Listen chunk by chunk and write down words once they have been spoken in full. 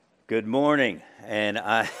Good morning, and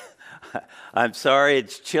I'm sorry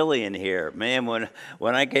it's chilly in here. Man,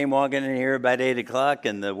 when I came walking in here about 8 o'clock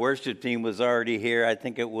and the worship team was already here, I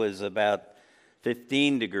think it was about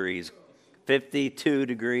 15 degrees, 52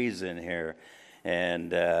 degrees in here.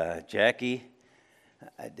 And Jackie,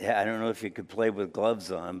 I don't know if you could play with gloves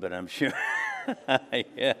on, but I'm sure.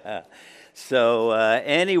 Yeah. So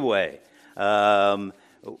anyway,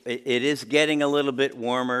 it is getting a little bit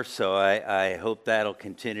warmer, so I hope that'll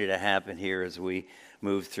continue to happen here as we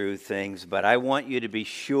move through things. But I want you to be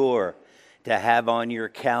sure to have on your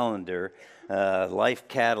calendar Life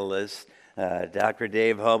Catalyst. Dr.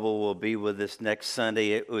 Dave Hubble will be with us next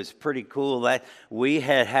Sunday. It was pretty cool that we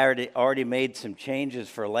had already made some changes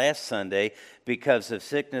for last Sunday because of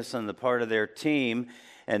sickness on the part of their team.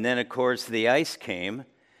 And then, of course, the ice came.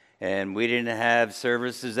 And we didn't have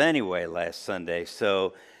services anyway last Sunday.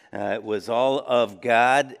 So it was all of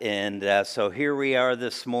God. And so here we are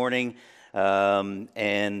this morning. And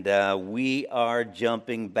we are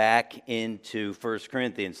jumping back into 1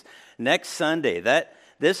 Corinthians. Next Sunday,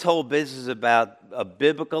 this whole business is about a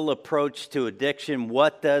biblical approach to addiction.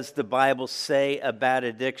 What does the Bible say about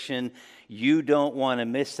addiction? You don't want to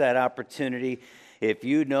miss that opportunity. If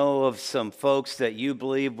you know of some folks that you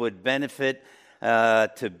believe would benefit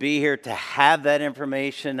to be here, to have that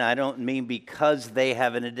information. I don't mean because they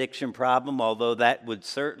have an addiction problem, although that would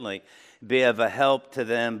certainly be of a help to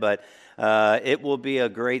them, but it will be a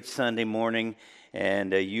great Sunday morning,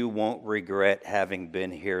 and you won't regret having been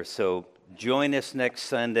here. So join us next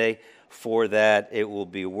Sunday for that. It will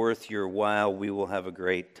be worth your while. We will have a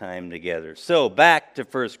great time together. So back to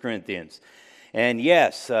 1 Corinthians. And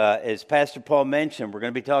yes, as Pastor Paul mentioned, we're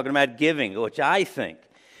going to be talking about giving, which I think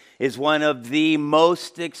is one of the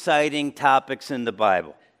most exciting topics in the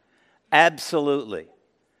Bible. Absolutely.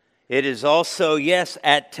 It is also, yes,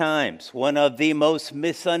 at times, one of the most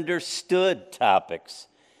misunderstood topics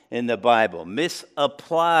in the Bible.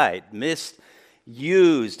 Misapplied,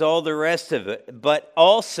 misused, all the rest of it. But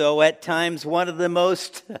also, at times, one of the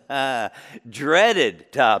most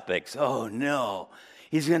dreaded topics. Oh, no.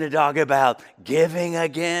 He's going to talk about giving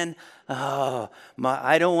again. Oh,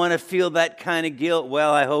 I don't want to feel that kind of guilt.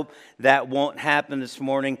 Well, I hope that won't happen this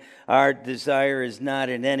morning. Our desire is not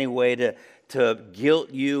in any way to guilt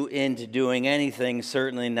you into doing anything,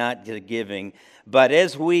 certainly not to giving. But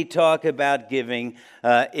as we talk about giving,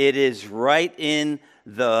 it is right in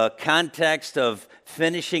the context of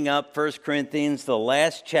finishing up 1 Corinthians, the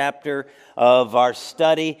last chapter of our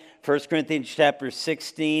study, 1 Corinthians chapter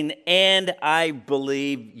 16, and I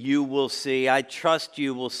believe you will see, I trust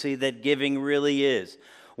you will see that giving really is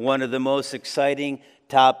one of the most exciting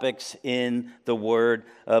topics in the Word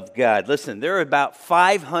of God. Listen, there are about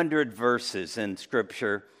 500 verses in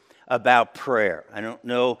Scripture about prayer. I don't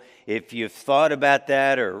know if you've thought about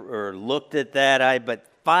that or looked at that, but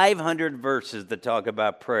 500 verses that talk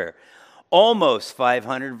about prayer. Almost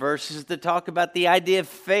 500 verses that talk about the idea of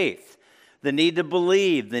faith, the need to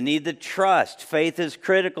believe, the need to trust. Faith is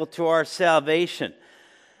critical to our salvation.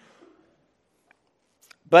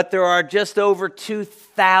 But there are just over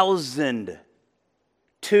 2,000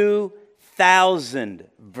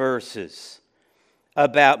 verses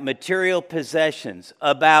about material possessions,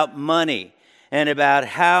 about money, and about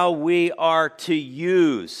how we are to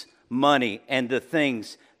use money and the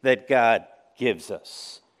things that God gives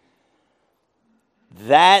us.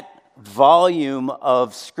 That volume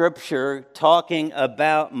of Scripture talking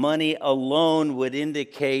about money alone would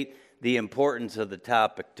indicate the importance of the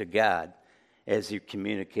topic to God as He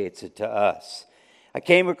communicates it to us. I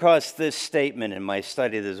came across this statement in my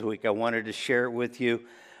study this week. I wanted to share it with you.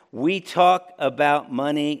 We talk about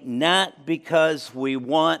money not because we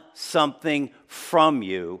want something from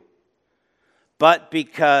you, but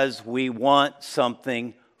because we want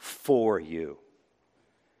something for you.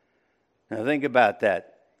 Now think about that.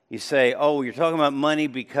 You say, oh, you're talking about money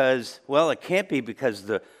because, well, it can't be because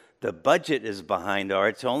the budget is behind. All right,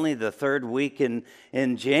 it's only the third week in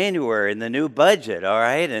January in the new budget, all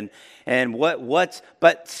right?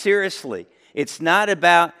 But seriously, it's not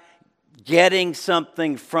about getting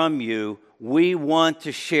something from you. We want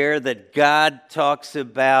to share that God talks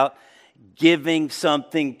about giving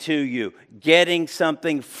something to you, getting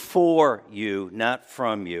something for you, not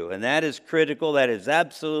from you. And that is critical. That is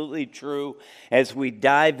absolutely true as we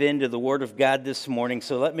dive into the Word of God this morning.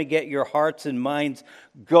 So let me get your hearts and minds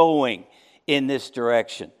going in this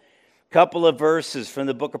direction. A couple of verses from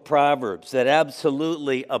the book of Proverbs that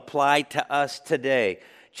absolutely apply to us today.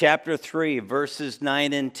 Chapter 3, verses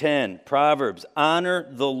 9 and 10. Proverbs, honor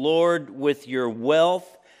the Lord with your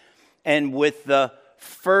wealth and with the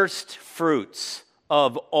first fruits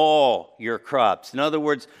of all your crops. In other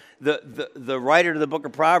words, the writer of the book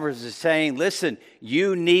of Proverbs is saying, listen,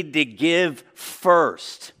 you need to give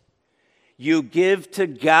first. You give to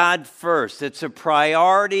God first. It's a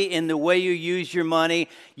priority in the way you use your money.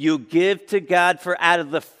 You give to God for out of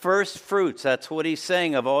the first fruits. That's what he's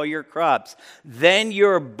saying, of all your crops. Then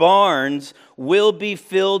your barns will be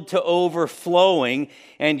filled to overflowing,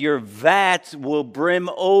 and your vats will brim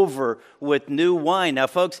over with new wine. Now,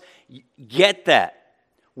 folks, get that.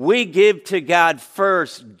 We give to God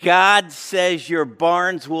first. God says your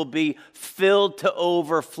barns will be filled to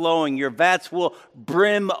overflowing. Your vats will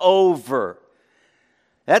brim over.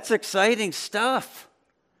 That's exciting stuff.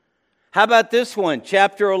 How about this one?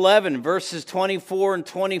 Chapter 11, verses 24 and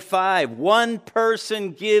 25. One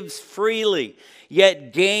person gives freely,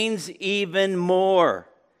 yet gains even more.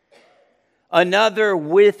 Another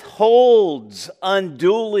withholds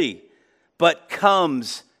unduly, but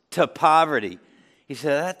comes to poverty. He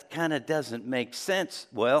said, that kind of doesn't make sense.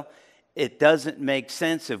 Well, it doesn't make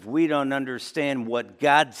sense if we don't understand what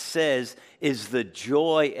God says is the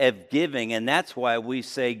joy of giving. And that's why we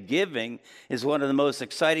say giving is one of the most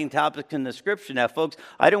exciting topics in the Scripture. Now, folks,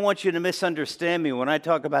 I don't want you to misunderstand me when I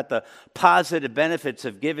talk about the positive benefits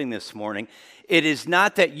of giving this morning. It is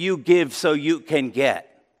not that you give so you can get.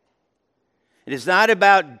 It is not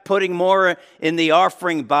about putting more in the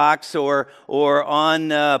offering box or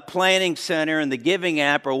on Planning Center and the giving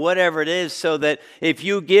app or whatever it is, so that if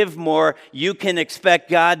you give more, you can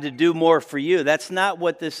expect God to do more for you. That's not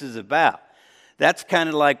what this is about. That's kind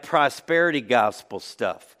of like prosperity gospel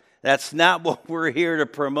stuff. That's not what we're here to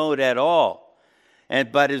promote at all.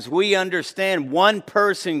 But as we understand, one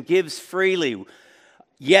person gives freely,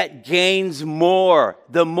 yet gains more.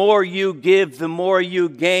 The more you give, the more you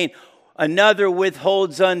gain. Another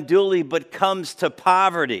withholds unduly, but comes to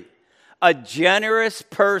poverty. A generous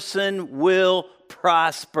person will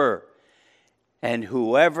prosper, and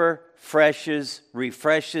whoever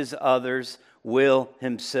refreshes others will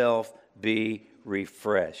himself be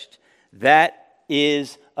refreshed. That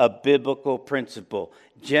is a biblical principle.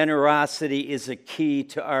 Generosity is a key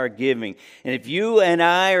to our giving. And if you and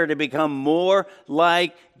I are to become more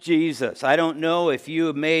like Jesus, I don't know if you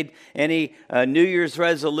have made any New Year's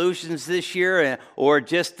resolutions this year or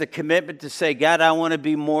just the commitment to say, God, I want to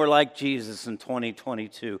be more like Jesus in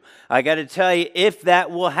 2022. I got to tell you, if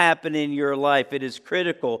that will happen in your life, it is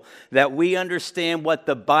critical that we understand what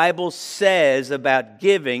the Bible says about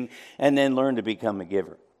giving and then learn to become a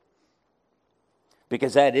giver.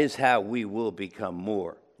 Because that is how we will become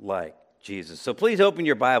more like Jesus. So please open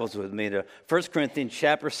your Bibles with me to 1 Corinthians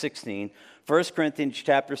chapter 16. 1 Corinthians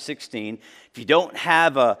chapter 16. If you don't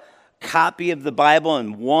have a copy of the Bible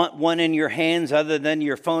and want one in your hands other than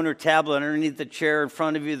your phone or tablet underneath the chair in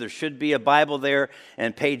front of you, there should be a Bible there,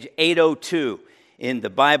 and page 802 in the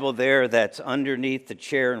Bible there that's underneath the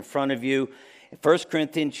chair in front of you. 1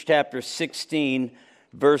 Corinthians chapter 16,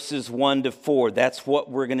 verses 1 to 4. That's what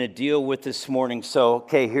we're going to deal with this morning. So,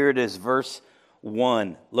 okay, here it is, verse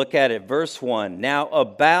 1. Look at it, verse 1. Now,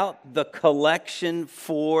 about the collection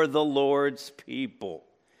for the Lord's people.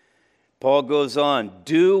 Paul goes on,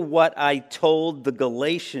 do what I told the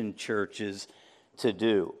Galatian churches to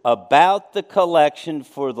do. About the collection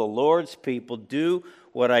for the Lord's people, do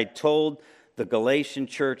what I told the Galatian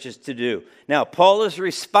churches to do. Now, Paul is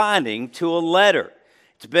responding to a letter.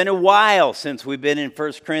 It's been a while since we've been in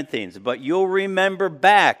 1 Corinthians, but you'll remember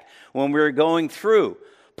back when we were going through,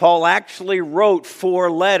 Paul actually wrote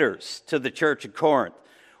 4 letters to the church of Corinth.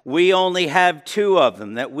 We only have 2 of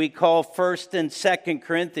them that we call 1st and 2nd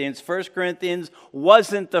Corinthians. 1 Corinthians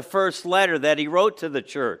wasn't the first letter that he wrote to the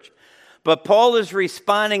church. But Paul is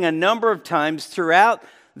responding a number of times throughout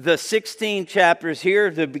the 16 chapters here,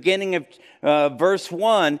 the beginning of verse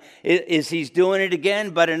 1, is he's doing it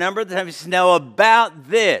again, but a number of times he says, now about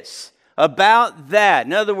this, about that.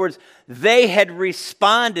 In other words, they had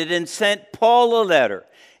responded and sent Paul a letter,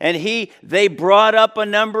 and they brought up a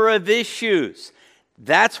number of issues.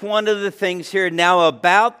 That's one of the things here. Now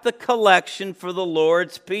about the collection for the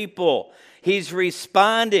Lord's people. He's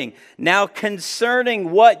responding. Now concerning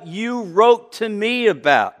what you wrote to me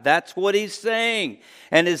about. That's what he's saying.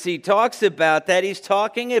 And as he talks about that, he's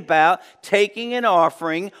talking about taking an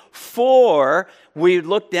offering for, we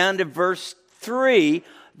look down to verse 3,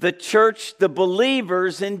 the church, the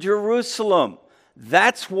believers in Jerusalem.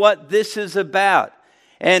 That's what this is about.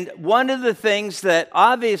 And one of the things that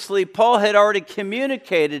obviously Paul had already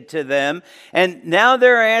communicated to them, and now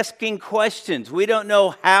they're asking questions. We don't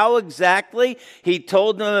know how exactly he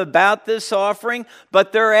told them about this offering,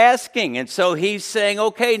 but they're asking. And so he's saying,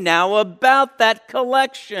 okay, now about that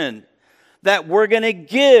collection. that we're going to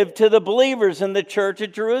give to the believers in the church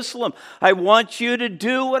at Jerusalem. I want you to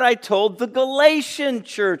do what I told the Galatian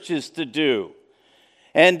churches to do.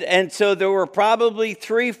 And so there were probably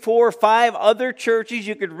 3, 4, 5 other churches.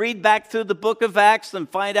 You could read back through the book of Acts and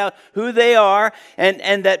find out who they are.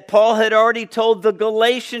 And that Paul had already told the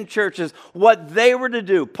Galatian churches what they were to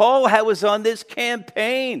do. Paul was on this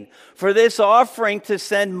campaign for this offering to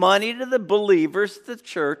send money to the believers at the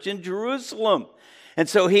church in Jerusalem. And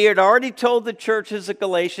so he had already told the churches of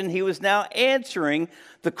Galatia. He was now answering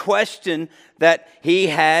the question that he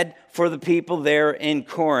had for the people there in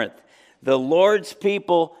Corinth. The Lord's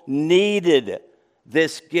people needed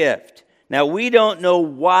this gift. Now, we don't know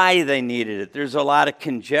why they needed it. There's a lot of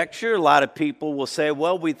conjecture. A lot of people will say,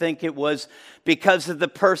 well, we think it was because of the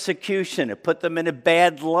persecution. It put them in a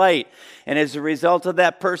bad light. And as a result of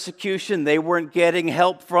that persecution, they weren't getting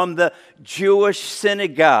help from the Jewish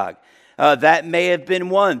synagogue. That may have been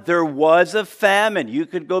one. There was a famine. You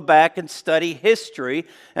could go back and study history,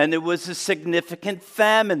 and there was a significant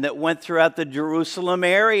famine that went throughout the Jerusalem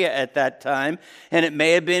area at that time, and it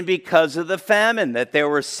may have been because of the famine that they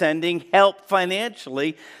were sending help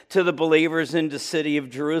financially to the believers in the city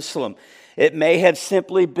of Jerusalem. It may have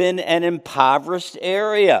simply been an impoverished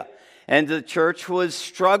area, and the church was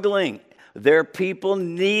struggling. Their people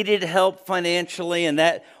needed help financially, and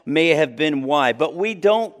that may have been why. But we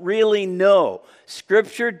don't really know.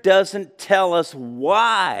 Scripture doesn't tell us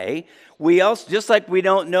why. We also, just like we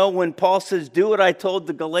don't know when Paul says, do what I told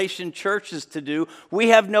the Galatian churches to do, we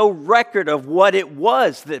have no record of what it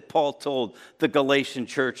was that Paul told the Galatian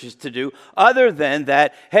churches to do, other than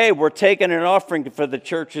that, hey, we're taking an offering for the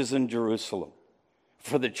churches in Jerusalem,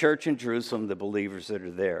 for the church in Jerusalem, the believers that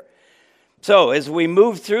are there. So, as we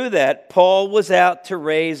move through that, Paul was out to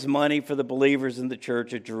raise money for the believers in the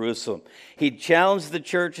church at Jerusalem. He challenged the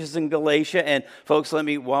churches in Galatia, and folks,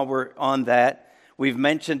 while we're on that, we've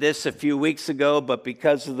mentioned this a few weeks ago, but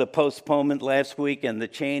because of the postponement last week and the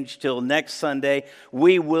change till next Sunday,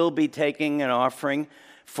 we will be taking an offering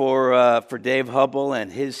for Dave Hubble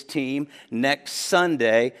and his team next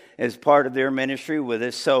Sunday as part of their ministry with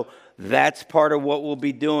us. So, that's part of what we'll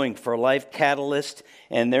be doing for Life Catalyst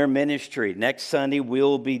and their ministry. Next Sunday,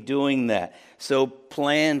 we'll be doing that. So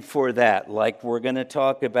plan for that, like we're going to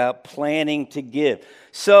talk about planning to give.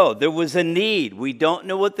 So there was a need. We don't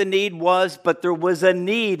know what the need was, but there was a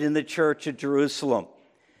need in the church at Jerusalem.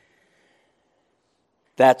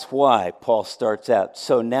 That's why Paul starts out.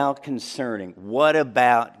 So now concerning, what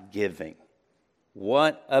about giving?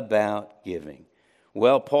 What about giving?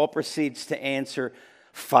 Well, Paul proceeds to answer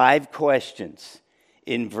 5 questions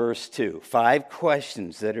in verse 2. 5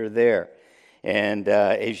 questions that are there. And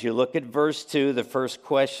as you look at verse 2, the first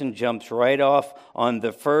question jumps right off. On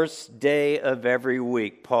the first day of every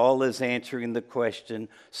week, Paul is answering the question,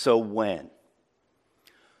 so when?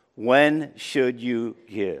 When should you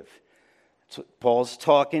give? So Paul's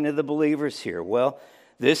talking to the believers here. Well,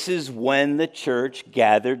 this is when the church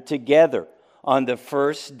gathered together on the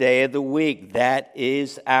first day of the week. That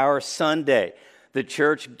is our Sunday. The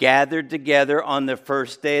church gathered together on the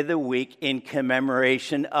first day of the week in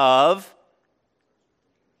commemoration of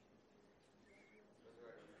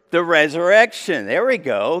the resurrection. There we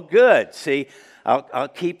go. Good. See, I'll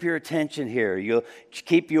keep your attention here. You'll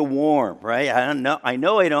keep you warm, right? I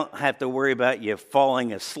know I don't have to worry about you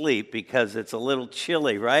falling asleep because it's a little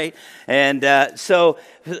chilly, right? And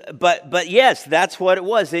but yes, that's what it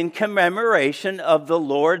was, in commemoration of the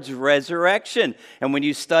Lord's resurrection. And when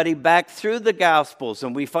you study back through the Gospels,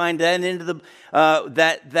 and we find that into the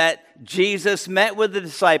that Jesus met with the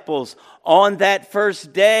disciples on that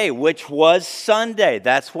first day, which was Sunday.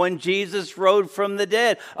 That's when Jesus rose from the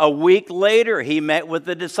dead. A week later, he met with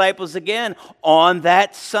the disciples again on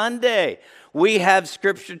that Sunday. We have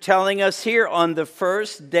Scripture telling us here on the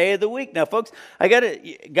first day of the week. Now, folks, I got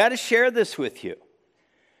to share this with you.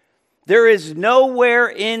 There is nowhere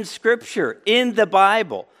in Scripture, in the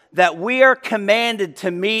Bible, that we are commanded to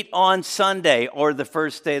meet on Sunday or the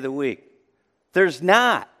first day of the week. There's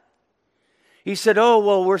not. He said, oh,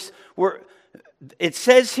 well, it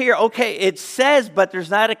says here, okay, it says, but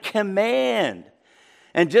there's not a command.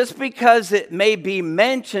 And just because it may be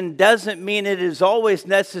mentioned doesn't mean it is always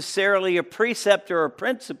necessarily a precept or a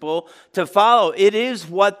principle to follow. It is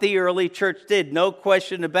what the early church did, no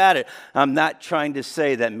question about it. I'm not trying to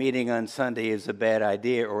say that meeting on Sunday is a bad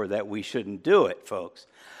idea or that we shouldn't do it, folks.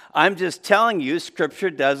 I'm just telling you,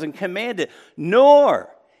 Scripture doesn't command it, nor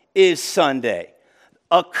is Sunday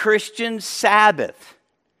a Christian Sabbath.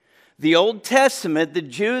 The Old Testament, the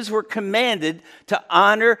Jews were commanded to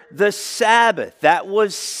honor the Sabbath. That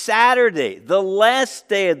was Saturday, the last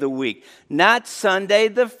day of the week, not Sunday,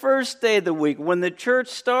 the first day of the week. When the church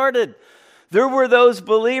started, there were those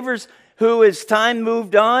believers who, as time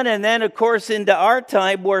moved on, and then, of course, into our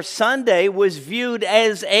time, where Sunday was viewed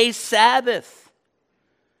as a Sabbath.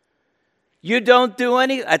 You don't do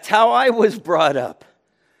any, that's how I was brought up.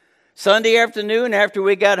 Sunday afternoon, after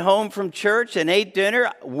we got home from church and ate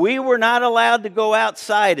dinner, we were not allowed to go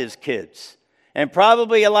outside as kids. And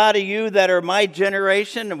probably a lot of you that are my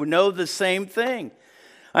generation would know the same thing.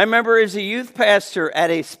 I remember as a youth pastor at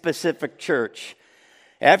a specific church,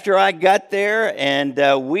 after I got there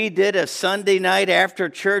and we did a Sunday night after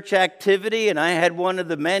church activity, and I had one of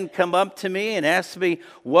the men come up to me and ask me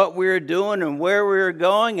what we were doing and where we were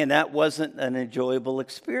going, and that wasn't an enjoyable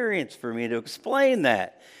experience for me to explain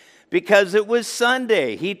that. Because it was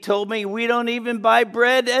Sunday. He told me we don't even buy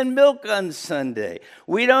bread and milk on Sunday.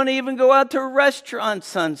 We don't even go out to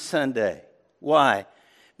restaurants on Sunday. Why?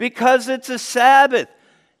 Because it's a Sabbath.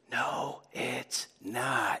 No, it's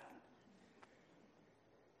not.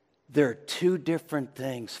 They're two different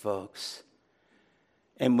things, folks.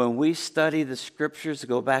 And when we study the scriptures,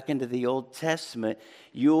 go back into the Old Testament,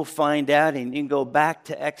 you'll find out, and you can go back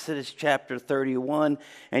to Exodus chapter 31,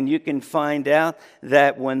 and you can find out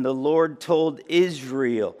that when the Lord told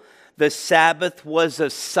Israel, the Sabbath was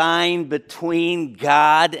a sign between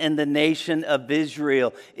God and the nation of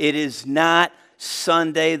Israel. It is not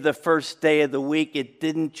Sunday, the first day of the week. It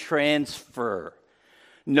didn't transfer.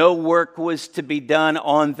 No work was to be done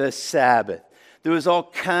on the Sabbath. There was all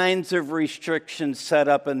kinds of restrictions set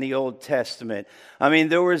up in the Old Testament. I mean,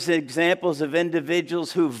 there was examples of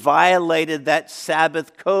individuals who violated that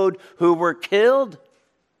Sabbath code who were killed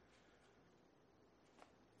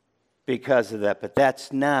because of that. But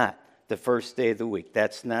that's not the first day of the week.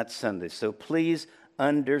 That's not Sunday. So please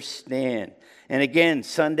understand. And again,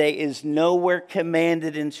 Sunday is nowhere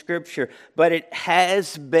commanded in Scripture, but it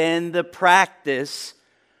has been the practice,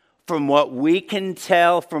 from what we can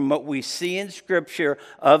tell, from what we see in Scripture,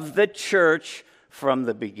 of the church from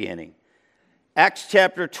the beginning. Acts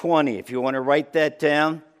chapter 20, if you want to write that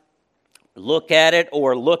down, look at it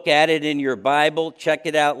or look at it in your Bible, check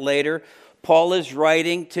it out later. Paul is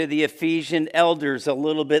writing to the Ephesian elders a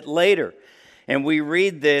little bit later. And we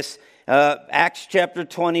read this, Acts chapter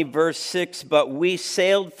 20, verse 6, "But we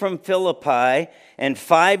sailed from Philippi, and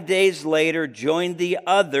 5 days later joined the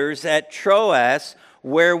others at Troas,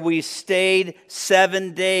 where we stayed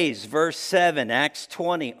 7 days." Verse 7, Acts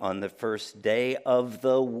 20, "On the first day of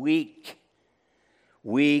the week,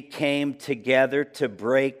 we came together to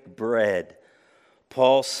break bread.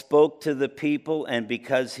 Paul spoke to the people, and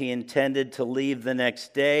because he intended to leave the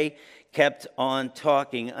next day, kept on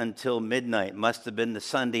talking until midnight." Must have been the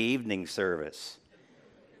Sunday evening service.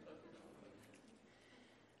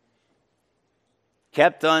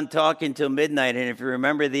 Kept on talking till midnight. And if you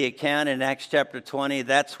remember the account in Acts chapter 20,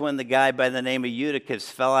 that's when the guy by the name of Eutychus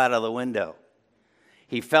fell out of the window.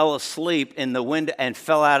 He fell asleep in the window and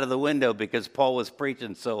fell out of the window because Paul was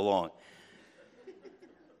preaching so long.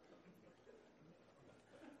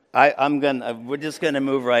 We're just going to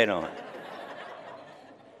move right on.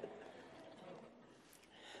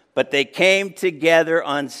 But they came together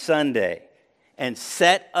on Sunday and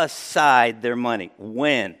set aside their money.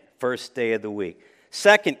 When? First day of the week.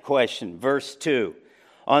 Second question, verse 2.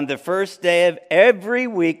 "On the first day of every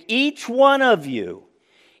week, each one of you,"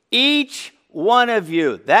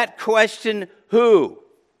 that question, who?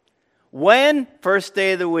 When? First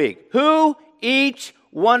day of the week. Who? Each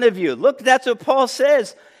one of you. Look, that's what Paul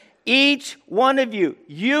says. Each one of you.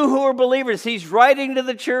 You who are believers. He's writing to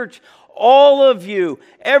the church. All of you.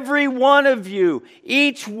 Every one of you.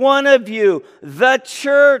 Each one of you. The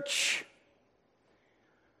church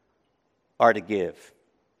are to give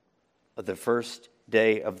of the first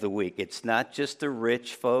day of the week. It's not just the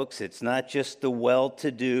rich folks. It's not just the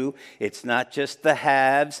well-to-do. It's not just the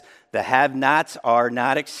haves. The have-nots are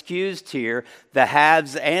not excused here. The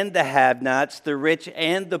haves and the have-nots, the rich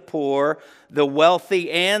and the poor, the wealthy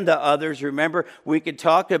and the others. Remember, we could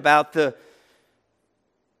talk about the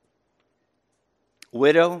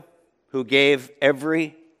widow who gave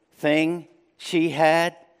everything she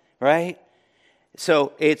had, right?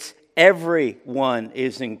 So it's everyone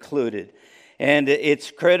is included. And it's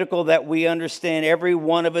critical that we understand every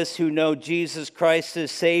one of us who know Jesus Christ as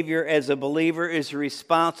Savior, as a believer, is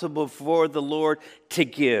responsible for the Lord to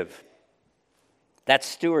give. That's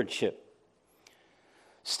stewardship.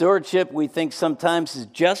 Stewardship, we think sometimes, is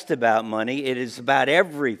just about money. It is about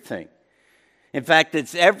everything. In fact,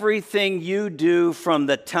 it's everything you do from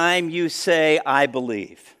the time you say, "I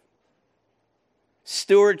believe."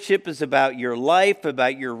 stewardship is about your life,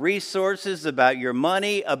 about your resources, about your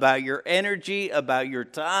money, about your energy, about your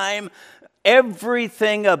time,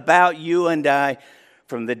 everything about you and I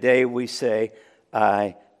from the day we say,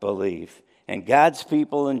 I believe. And God's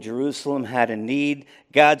people in Jerusalem had a need.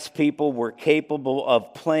 God's people were capable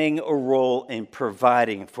of playing a role in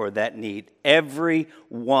providing for that need. Every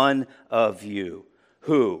one of you.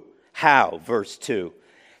 Who? How? Verse 2.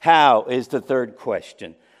 How is the third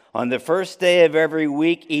question. On the first day of every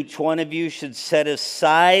week, each one of you should set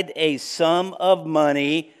aside a sum of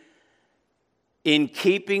money in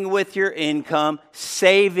keeping with your income,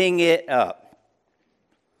 saving it up.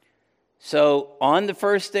 So on the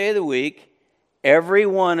first day of the week, every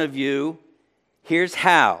one of you, here's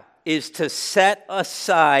how, is to set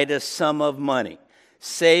aside a sum of money,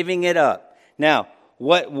 saving it up. Now,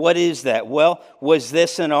 what is that? Well, was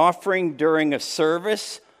this an offering during a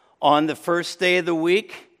service on the first day of the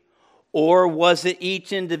week? Or was it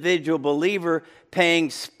each individual believer paying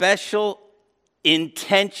special,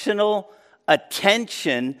 intentional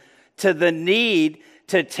attention to the need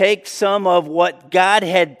to take some of what God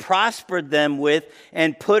had prospered them with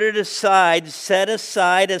and put it aside, set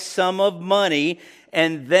aside a sum of money,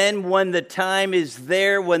 and then when the time is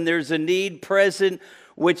there, when there's a need present,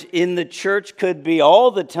 which in the church could be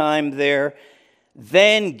all the time there,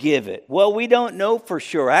 then give it. Well, we don't know for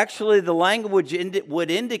sure. Actually, the language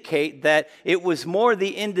would indicate that it was more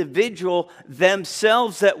the individual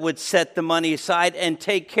themselves that would set the money aside and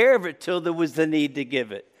take care of it till there was the need to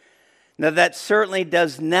give it. Now, that certainly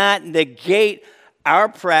does not negate our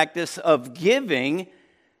practice of giving,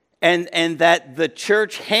 and that the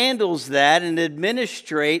church handles that and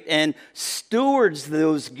administrate and stewards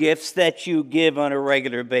those gifts that you give on a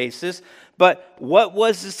regular basis. But what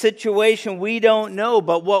was the situation? We don't know.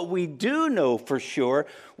 But what we do know for sure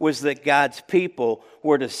was that God's people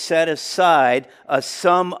were to set aside a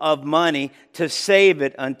sum of money to save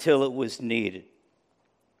it until it was needed.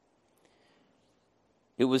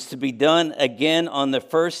 It was to be done again on the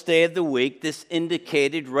first day of the week. This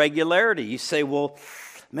indicated regularity. You say, well,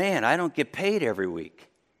 man, I don't get paid every week.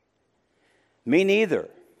 Me neither.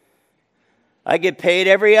 I get paid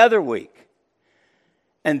every other week.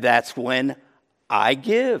 And that's when I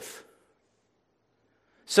give.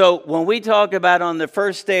 So when we talk about on the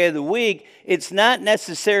first day of the week, it's not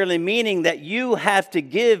necessarily meaning that you have to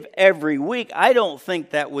give every week. I don't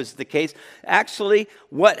think that was the case. Actually,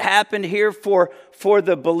 what happened here for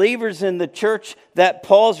the believers in the church that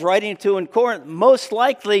Paul's writing to in Corinth, most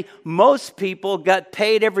likely most people got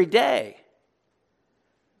paid every day.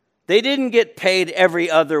 They didn't get paid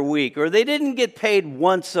every other week, or they didn't get paid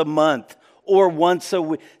once a month or once a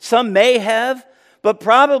week. Some may have, but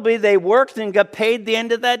probably they worked and got paid the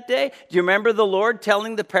end of that day. Do you remember the Lord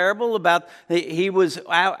telling the parable about he was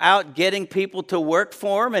out getting people to work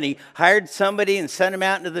for him, and he hired somebody and sent him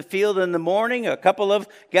out into the field in the morning, a couple of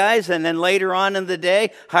guys, and then later on in the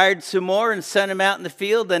day hired some more and sent them out in the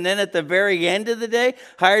field, and then at the very end of the day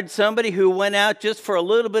hired somebody who went out just for a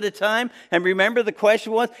little bit of time. And remember the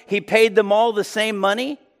question was, he paid them all the same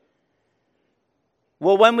money?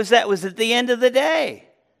 Well, when was that? It was at the end of the day.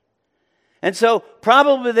 And so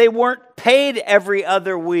probably they weren't paid every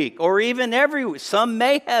other week or even every week. Some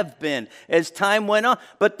may have been as time went on.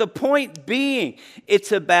 But the point being,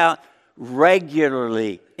 it's about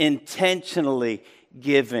regularly, intentionally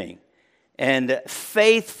giving. And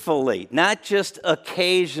faithfully, not just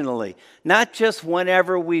occasionally, not just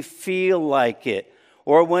whenever we feel like it,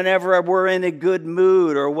 or whenever we're in a good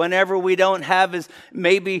mood, or whenever we don't have as,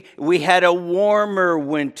 maybe we had a warmer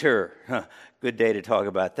winter. Good day to talk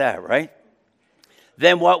about that, right?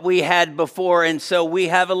 Than what we had before, and so we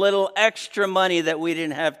have a little extra money that we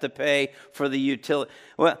didn't have to pay for the utility.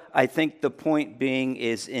 Well, I think the point being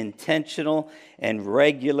is intentional and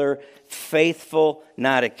regular, faithful,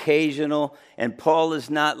 not occasional. And Paul is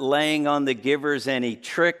not laying on the givers any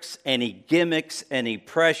tricks, any gimmicks, any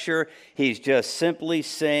pressure. He's just simply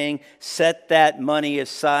saying, set that money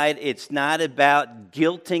aside. It's not about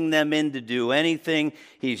guilting them into do anything.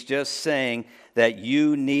 He's just saying that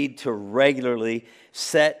you need to regularly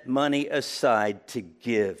set money aside to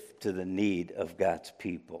give to the need of God's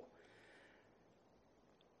people.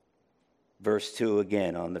 Verse 2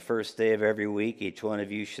 again, on the first day of every week, each one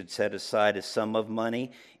of you should set aside a sum of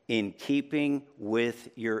money in keeping with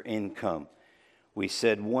your income. We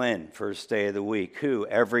said when? First day of the week. Who?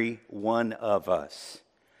 Every one of us.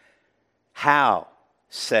 How?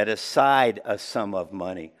 Set aside a sum of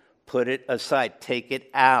money. Put it aside. Take it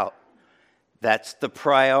out. That's the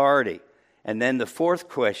priority. And then the fourth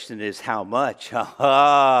question is how much?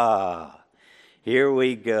 Here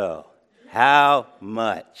we go. How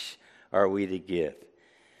much are we to give?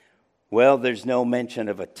 Well, there's no mention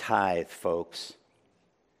of a tithe, folks.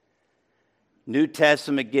 New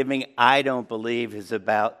Testament giving, I don't believe, is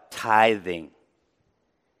about tithing.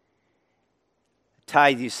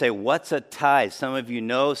 Tithe, you say, what's a tithe? Some of you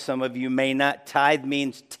know, some of you may not. Tithe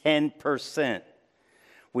means 10%.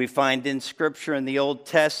 We find in Scripture in the Old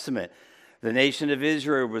Testament, the nation of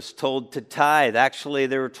Israel was told to tithe. Actually,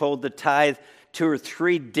 they were told to tithe 2 or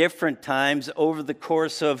 3 different times over the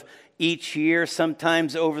course of each year,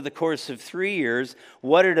 sometimes over the course of 3 years.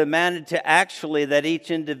 What it amounted to actually that each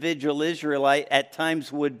individual Israelite at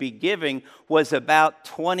times would be giving was about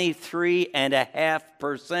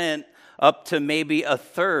 23.5%, up to maybe a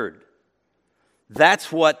third.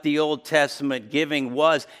 That's what the Old Testament giving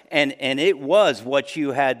was, and it was what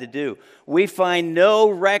you had to do. We find no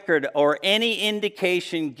record or any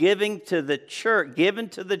indication given to the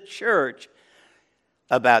church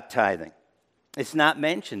about tithing. It's not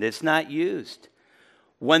mentioned. It's not used.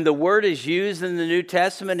 When the word is used in the New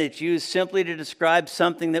Testament, it's used simply to describe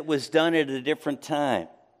something that was done at a different time.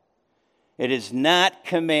 It is not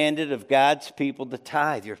commanded of God's people to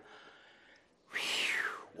tithe.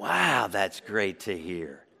 Wow, that's great to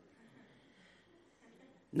hear.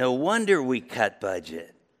 No wonder we cut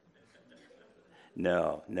budget.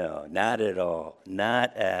 No, not at all.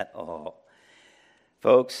 Not at all.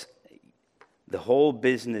 Folks, the whole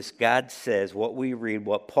business, God says, what we read,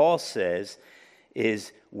 what Paul says,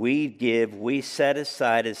 is we set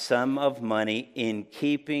aside a sum of money in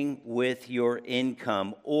keeping with your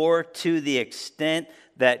income, or to the extent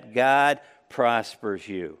that God prospers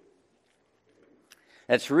you.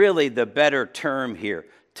 That's really the better term here.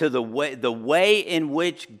 To the way in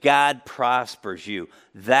which God prospers you.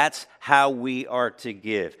 That's how we are to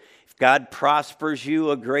give. If God prospers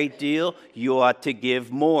you a great deal, you ought to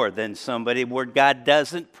give more than somebody where God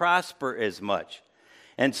doesn't prosper as much.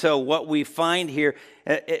 And so what we find here,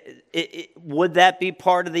 would that be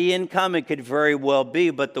part of the income? It could very well be,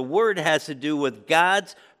 but the word has to do with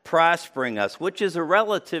God's prospering us, which is a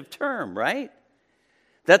relative term, right?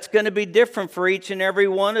 That's going to be different for each and every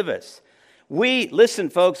one of us. Listen,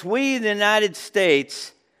 folks, we in the United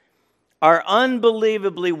States are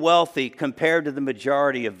unbelievably wealthy compared to the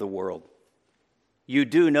majority of the world. You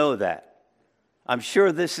do know that. I'm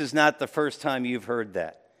sure this is not the first time you've heard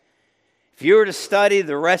that. If you were to study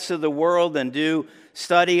the rest of the world and do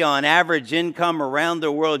study on average income around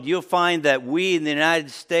the world, you'll find that we in the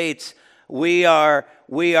United States, we are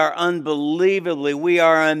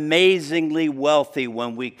amazingly wealthy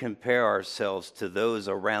when we compare ourselves to those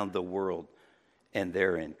around the world and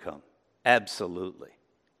their income. Absolutely.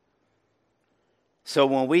 So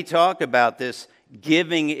when we talk about this,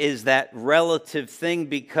 giving is that relative thing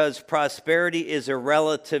because prosperity is a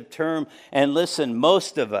relative term. And listen,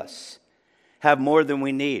 most of us have more than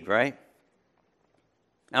we need, right?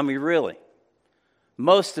 I mean, really.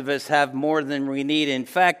 Most of us have more than we need. In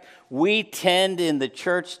fact, we tend in the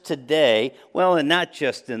church today, well, and not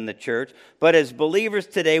just in the church, but as believers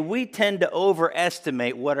today, we tend to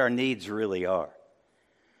overestimate what our needs really are.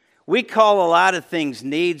 We call a lot of things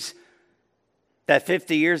needs that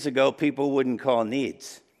 50 years ago people wouldn't call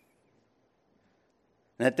needs.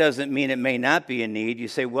 That doesn't mean it may not be a need. You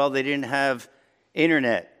say, well, they didn't have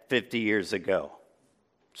internet 50 years ago,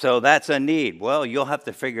 so that's a need. Well, you'll have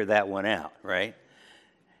to figure that one out, right?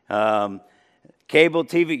 Cable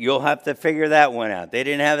TV, you'll have to figure that one out. They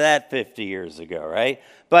didn't have that 50 years ago, right?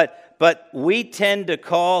 But we tend to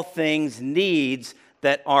call things needs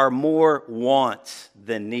that are more wants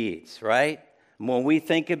than needs, right? When we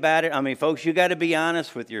think about it, I mean, folks, you got to be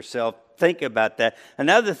honest with yourself. Think about that.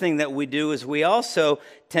 Another thing that we do is we also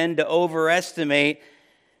tend to overestimate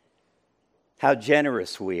how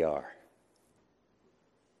generous we are.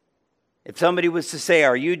 If somebody was to say,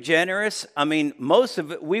 are you generous? I mean, most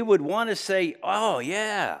of it, we would want to say, oh,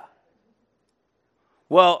 yeah.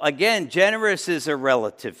 Well, again, generous is a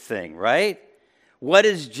relative thing, right? What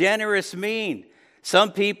does generous mean?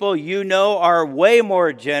 Some people you know are way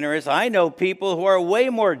more generous. I know people who are way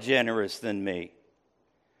more generous than me.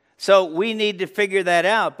 So we need to figure that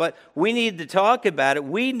out, but we need to talk about it.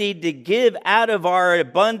 We need to give out of our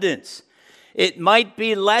abundance. It might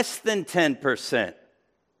be less than 10%.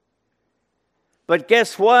 But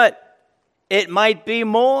guess what? It might be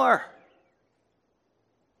more.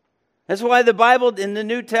 That's why the Bible in the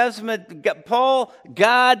New Testament,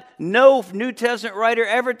 no New Testament writer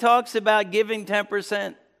ever talks about giving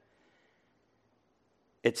 10%.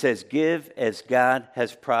 It says, give as God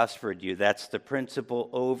has prospered you. That's the principle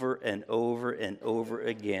over and over and over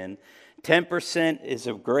again. 10% is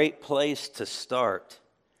a great place to start.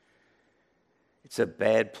 It's a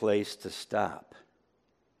bad place to stop.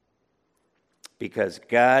 Because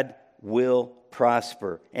God will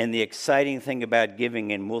prosper. And the exciting thing about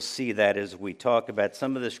giving, and we'll see that as we talk about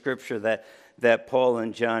some of the scripture that Paul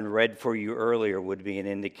and John read for you earlier, would be an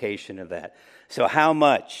indication of that. So how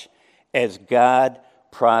much as God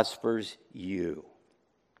prospers you?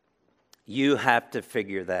 You have to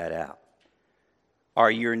figure that out.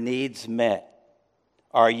 Are your needs met?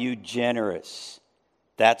 Are you generous?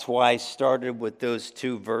 That's why I started with those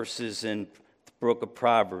 2 verses in the book of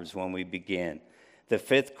Proverbs when we began. The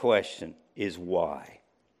 5th question is why?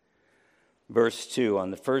 Verse 2,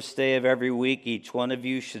 on the first day of every week, each one of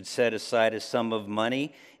you should set aside a sum of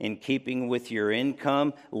money in keeping with your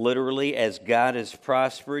income, literally as God has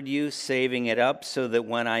prospered you, saving it up so that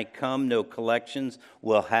when I come, no collections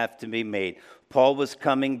will have to be made. Paul was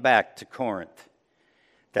coming back to Corinth.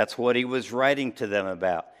 That's what he was writing to them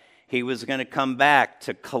about. He was going to come back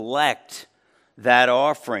to collect that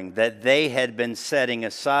offering that they had been setting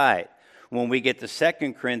aside. When we get to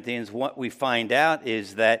 2 Corinthians, what we find out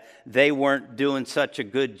is that they weren't doing such a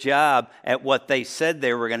good job at what they said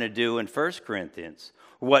they were going to do in 1 Corinthians,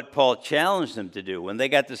 what Paul challenged them to do. When they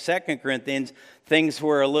got to 2 Corinthians, things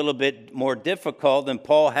were a little bit more difficult, and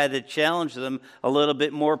Paul had to challenge them a little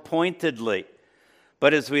bit more pointedly.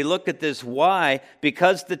 But as we look at this why,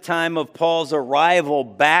 because the time of Paul's arrival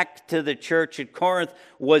back to the church at Corinth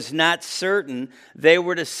was not certain, they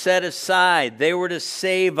were to set aside, they were to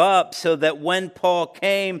save up so that when Paul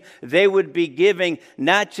came, they would be giving,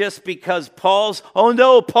 not just because Paul's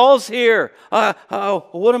here.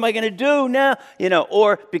 What am I going to do now?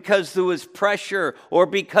 Or because there was pressure, or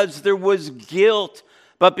because there was guilt,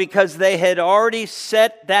 but because they had already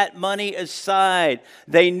set that money aside.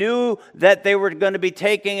 They knew that they were going to be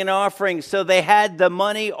taking an offering, so they had the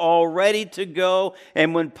money all ready to go.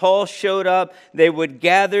 And when Paul showed up, they would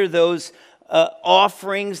gather those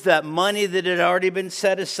offerings, that money that had already been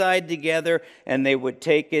set aside together, and they would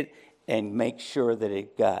take it and make sure that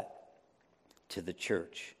it got to the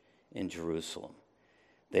church in Jerusalem.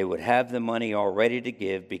 They would have the money all ready to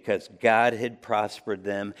give because God had prospered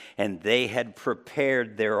them and they had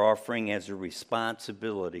prepared their offering as a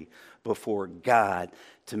responsibility before God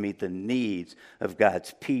to meet the needs of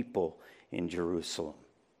God's people in Jerusalem.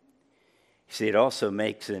 You see, it also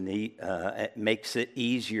makes it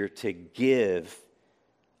easier to give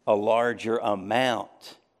a larger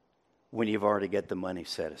amount when you've already got the money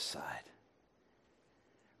set aside,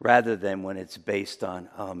 rather than when it's based on,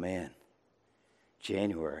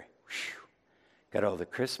 January, got all the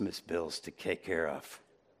Christmas bills to take care of.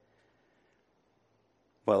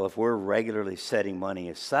 Well, if we're regularly setting money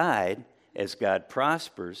aside as God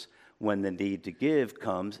prospers, when the need to give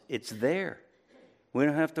comes, it's there. We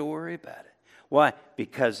don't have to worry about it. Why?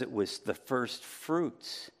 Because it was the first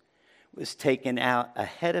fruits. It was taken out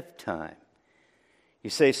ahead of time.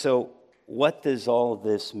 You say, so what does all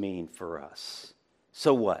this mean for us?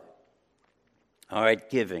 So what? All right,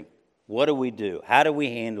 giving. What do we do? How do we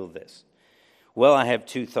handle this? Well, I have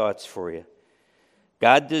 2 thoughts for you.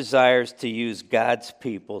 God desires to use God's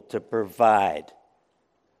people to provide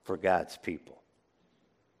for God's people.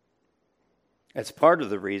 That's part of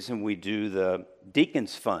the reason we do the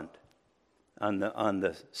Deacons Fund on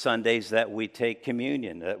the Sundays that we take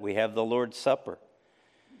communion, that we have the Lord's Supper.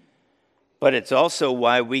 But it's also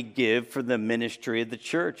why we give for the ministry of the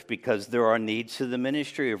church, because there are needs to the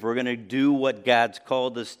ministry. If we're going to do what God's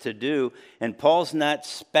called us to do, and Paul's not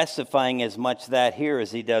specifying as much that here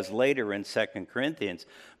as he does later in 2 Corinthians,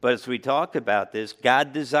 but as we talk about this,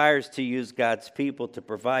 God desires to use God's people to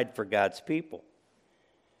provide for God's people.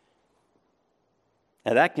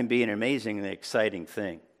 Now that can be an amazing and exciting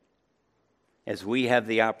thing, as we have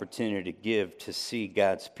the opportunity to give to see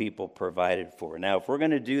God's people provided for. Now, if we're going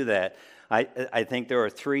to do that, I think there are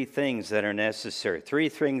 3 things that are necessary, 3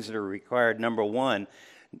 things that are required. Number 1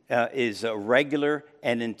 is a regular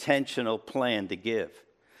and intentional plan to give.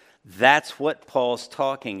 That's what Paul's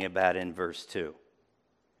talking about in verse 2.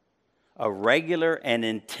 A regular and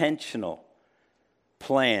intentional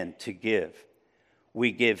plan to give.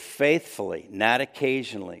 We give faithfully, not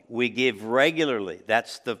occasionally. We give regularly.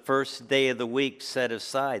 That's the first day of the week set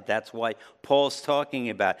aside. That's why Paul's talking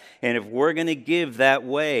about. And if we're going to give that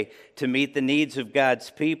way to meet the needs of God's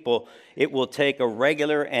people, it will take a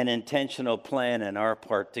regular and intentional plan on our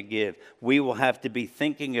part to give. We will have to be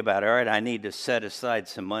thinking about, all right, I need to set aside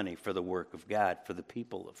some money for the work of God, for the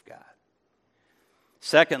people of God.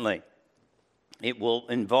 Secondly, it will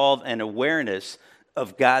involve an awareness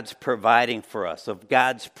of God's providing for us, of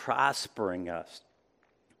God's prospering us.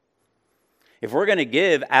 If we're going to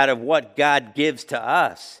give out of what God gives to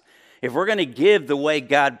us, if we're going to give the way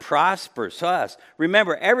God prospers us,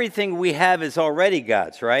 remember, everything we have is already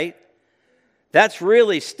God's, right? That's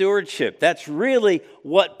really stewardship. That's really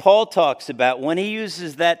what Paul talks about when he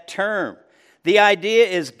uses that term. The idea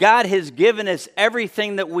is God has given us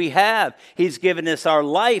everything that we have. He's given us our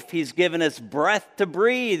life. He's given us breath to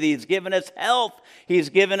breathe. He's given us health. He's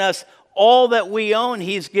given us all that we own.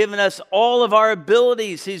 He's given us all of our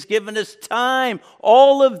abilities. He's given us time,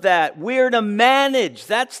 all of that. We're to manage.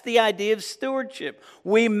 That's the idea of stewardship.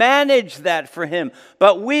 We manage that for Him.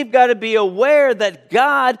 But we've got to be aware that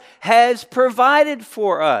God has provided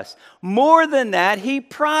for us. More than that, He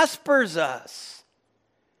prospers us.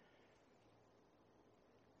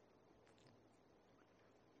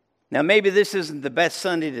 Now, maybe this isn't the best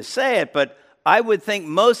Sunday to say it, but I would think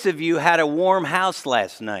most of you had a warm house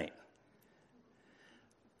last night.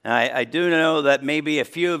 I do know that maybe a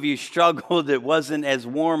few of you struggled. It wasn't as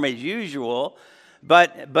warm as usual.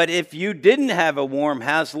 But if you didn't have a warm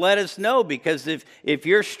house, let us know. Because if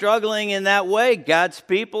you're struggling in that way, God's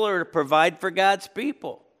people are to provide for God's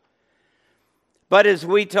people. But as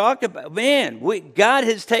we talk about, we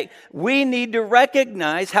need to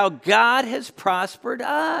recognize how God has prospered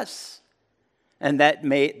us. And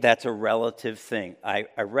that's a relative thing. I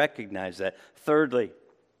recognize that. Thirdly,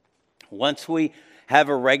 once we have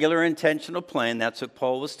a regular intentional plan, that's what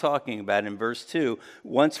Paul was talking about in verse 2.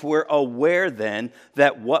 Once we're aware then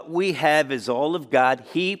that what we have is all of God,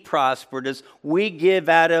 He prospered us, we give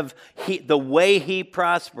out of the way He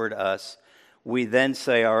prospered us, we then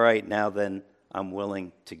say, all right, now then, I'm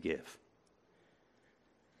willing to give.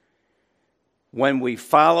 When we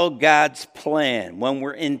follow God's plan, when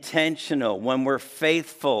we're intentional, when we're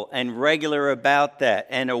faithful and regular about that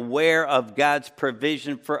and aware of God's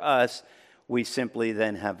provision for us, we simply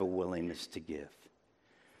then have a willingness to give.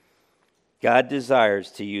 God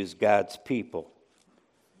desires to use God's people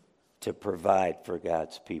to provide for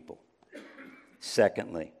God's people.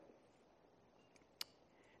 Secondly,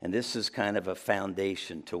 and this is kind of a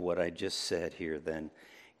foundation to what I just said here then.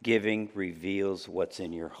 Giving reveals what's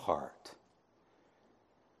in your heart.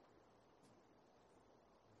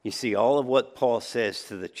 You see, all of what Paul says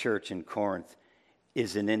to the church in Corinth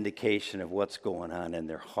is an indication of what's going on in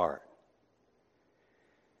their heart.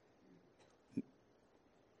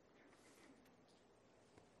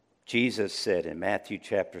 Jesus said in Matthew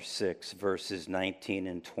chapter 6, verses 19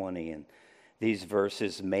 and 20, and these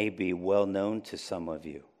verses may be well known to some of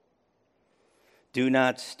you. Do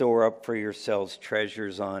not store up for yourselves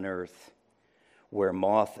treasures on earth, where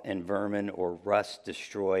moth and vermin or rust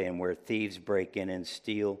destroy, and where thieves break in and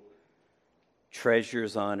steal.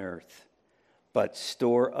 Treasures on earth, but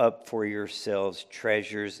store up for yourselves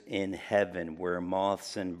treasures in heaven, where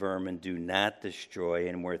moths and vermin do not destroy,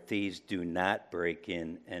 and where thieves do not break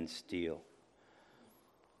in and steal.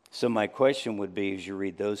 So my question would be, as you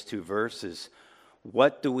read those two verses,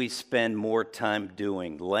 what do we spend more time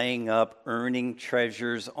doing? Laying up, earning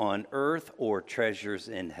treasures on earth or treasures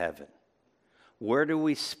in heaven? Where do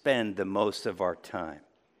we spend the most of our time?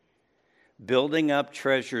 Building up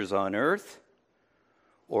treasures on earth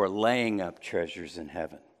or laying up treasures in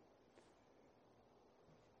heaven?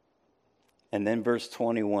 And then verse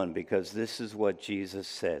 21, because this is what Jesus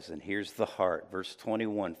says, and here's the heart. Verse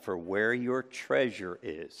 21, for where your treasure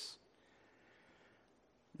is,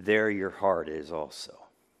 there your heart is also.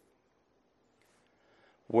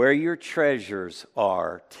 Where your treasures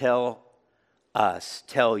are, tell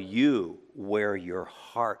you where your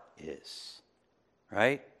heart is.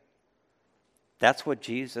 Right? That's what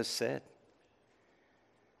Jesus said.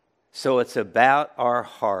 So it's about our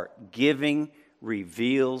heart. Giving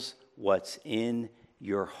reveals what's in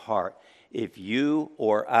your heart. If you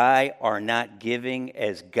or I are not giving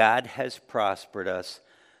as God has prospered us,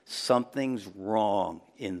 something's wrong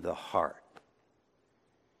in the heart.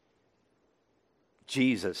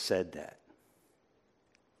 Jesus said that.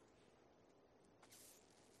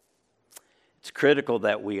 It's critical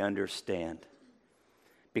that we understand,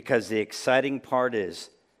 because the exciting part is,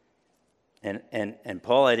 and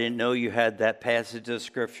Paul, I didn't know you had that passage of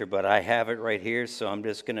Scripture, but I have it right here, so I'm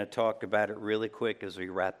just going to talk about it really quick as we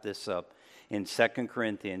wrap this up. In 2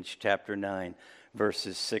 Corinthians chapter 9,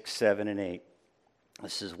 verses 6, 7, and 8.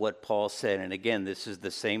 This is what Paul said. And again, this is the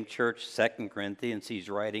same church, 2 Corinthians. He's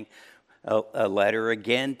writing a letter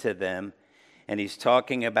again to them. And he's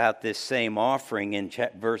talking about this same offering in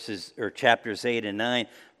chapters 8 and 9.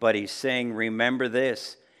 But he's saying, remember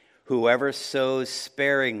this, whoever sows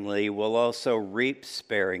sparingly will also reap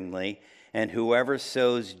sparingly. And whoever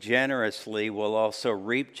sows generously will also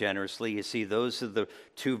reap generously. You see, those are the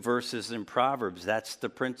two verses in Proverbs. That's the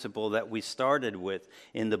principle that we started with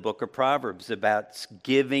in the book of Proverbs about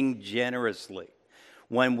giving generously.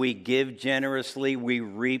 When we give generously, we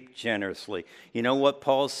reap generously. You know what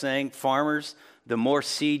Paul's saying? Farmers, the more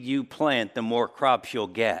seed you plant, the more crops you'll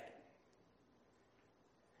get.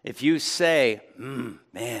 If you say,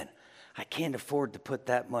 man, I can't afford to put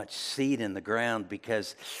that much seed in the ground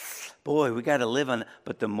because, boy, we got to live on it.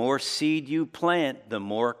 But the more seed you plant, the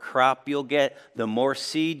more crop you'll get. The more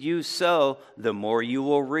seed you sow, the more you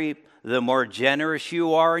will reap. The more generous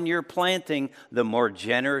you are in your planting, the more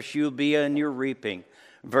generous you'll be in your reaping.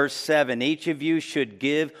 Verse 7, each of you should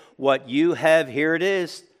give what you have. Here it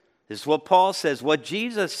is. This is what Paul says. What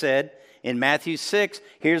Jesus said in Matthew 6,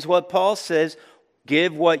 here's what Paul says.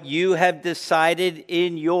 Give what you have decided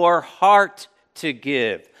in your heart to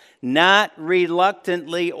give, not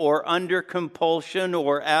reluctantly or under compulsion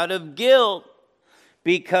or out of guilt,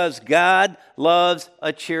 because God loves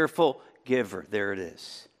a cheerful giver. There it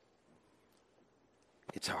is.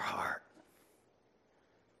 It's our heart.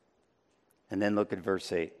 And then look at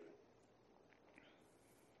verse 8.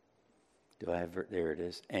 There it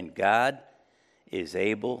is. And God is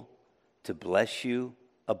able to bless you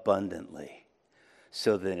abundantly,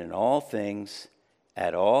 so that in all things,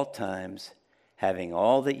 at all times, having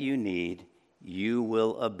all that you need, you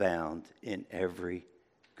will abound in every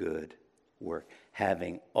good work.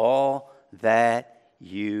 Having all that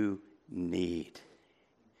you need.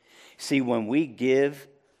 See, when we give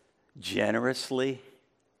generously,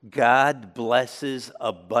 God blesses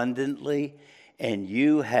abundantly, and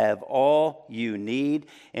you have all you need.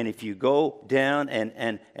 And if you go down,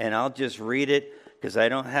 and I'll just read it because I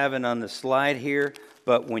don't have it on the slide here,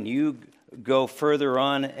 but when you go further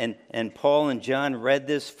on, and Paul and John read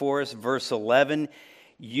this for us, verse 11,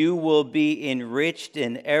 you will be enriched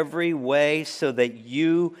in every way so that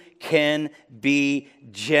you can be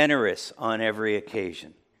generous on every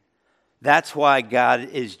occasion. That's why God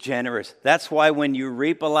is generous. That's why when you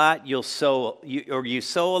reap a lot, you'll sow, or you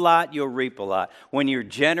sow a lot, you'll reap a lot. When you're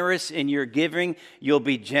generous in your giving, you'll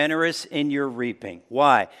be generous in your reaping.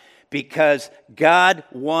 Why? Because God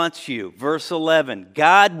wants you. Verse 11,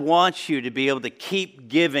 God wants you to be able to keep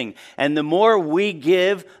giving. And the more we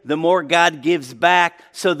give, the more God gives back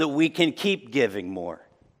so that we can keep giving more.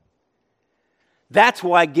 That's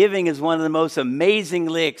why giving is one of the most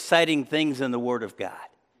amazingly exciting things in the Word of God.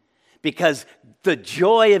 Because the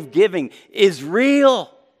joy of giving is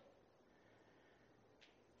real.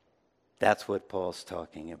 That's what Paul's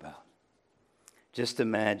talking about. Just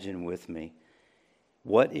imagine with me,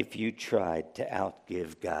 what if you tried to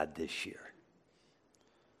outgive God this year?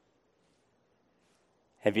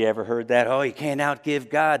 Have you ever heard that? Oh, you can't outgive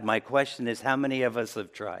God. My question is, how many of us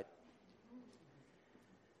have tried?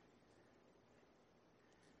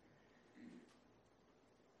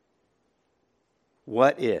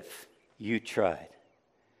 What if you tried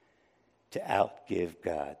to outgive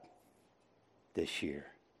God this year?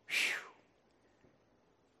 Whew.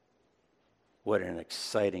 What an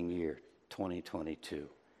exciting year 2022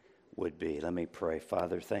 would be. Let me pray.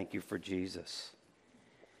 Father, thank you for Jesus.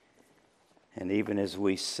 And even as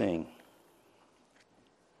we sing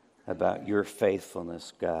about your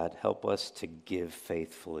faithfulness, God, help us to give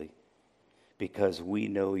faithfully, because we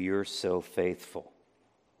know you're so faithful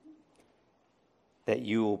that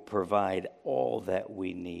you will provide all that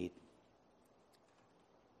we need,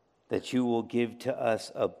 that you will give to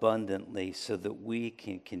us abundantly so that we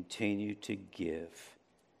can continue to give.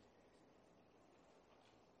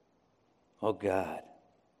 Oh God,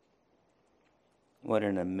 what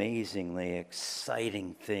an amazingly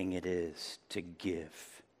exciting thing it is to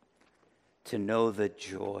give, to know the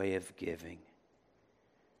joy of giving.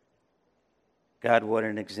 God, what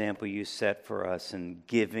an example you set for us in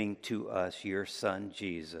giving to us your Son,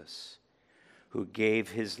 Jesus, who gave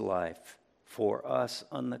his life for us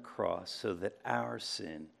on the cross so that our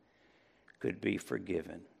sin could be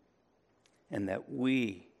forgiven and that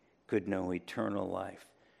we could know eternal life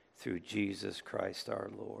through Jesus Christ our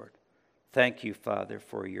Lord. Thank you, Father,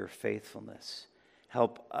 for your faithfulness.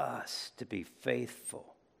 Help us to be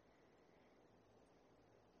faithful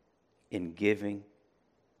in giving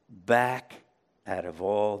back out of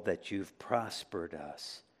all that you've prospered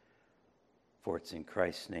us. For it's in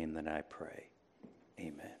Christ's name that I pray.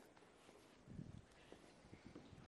 Amen.